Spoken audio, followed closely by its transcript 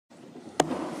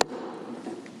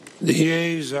The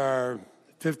yeas are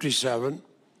 57.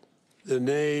 The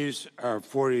nays are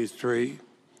 43.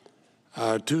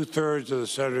 Two-thirds of the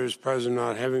senators present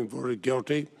not having voted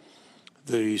guilty.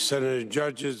 The Senate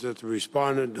judges that the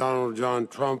respondent, Donald John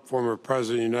Trump, former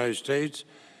President of the United States,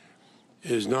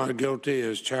 is not guilty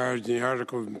as charged in the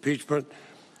article of impeachment.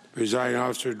 The presiding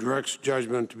officer directs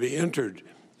judgment to be entered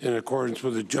in accordance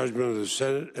with the judgment of the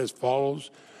Senate as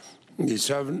follows. The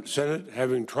Senate,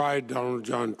 having tried Donald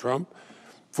John Trump,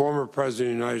 former President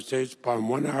of the United States, upon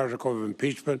one article of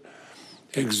impeachment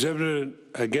exhibited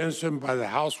against him by the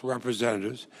House of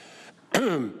Representatives,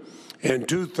 and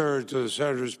two-thirds of the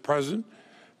senators present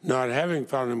not having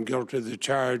found him guilty of the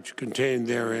charge contained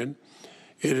therein,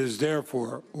 it is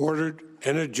therefore ordered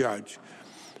and adjudged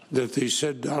that the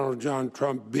said Donald John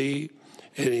Trump be,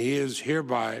 and he is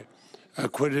hereby,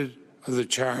 acquitted of the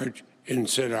charge in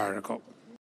said article.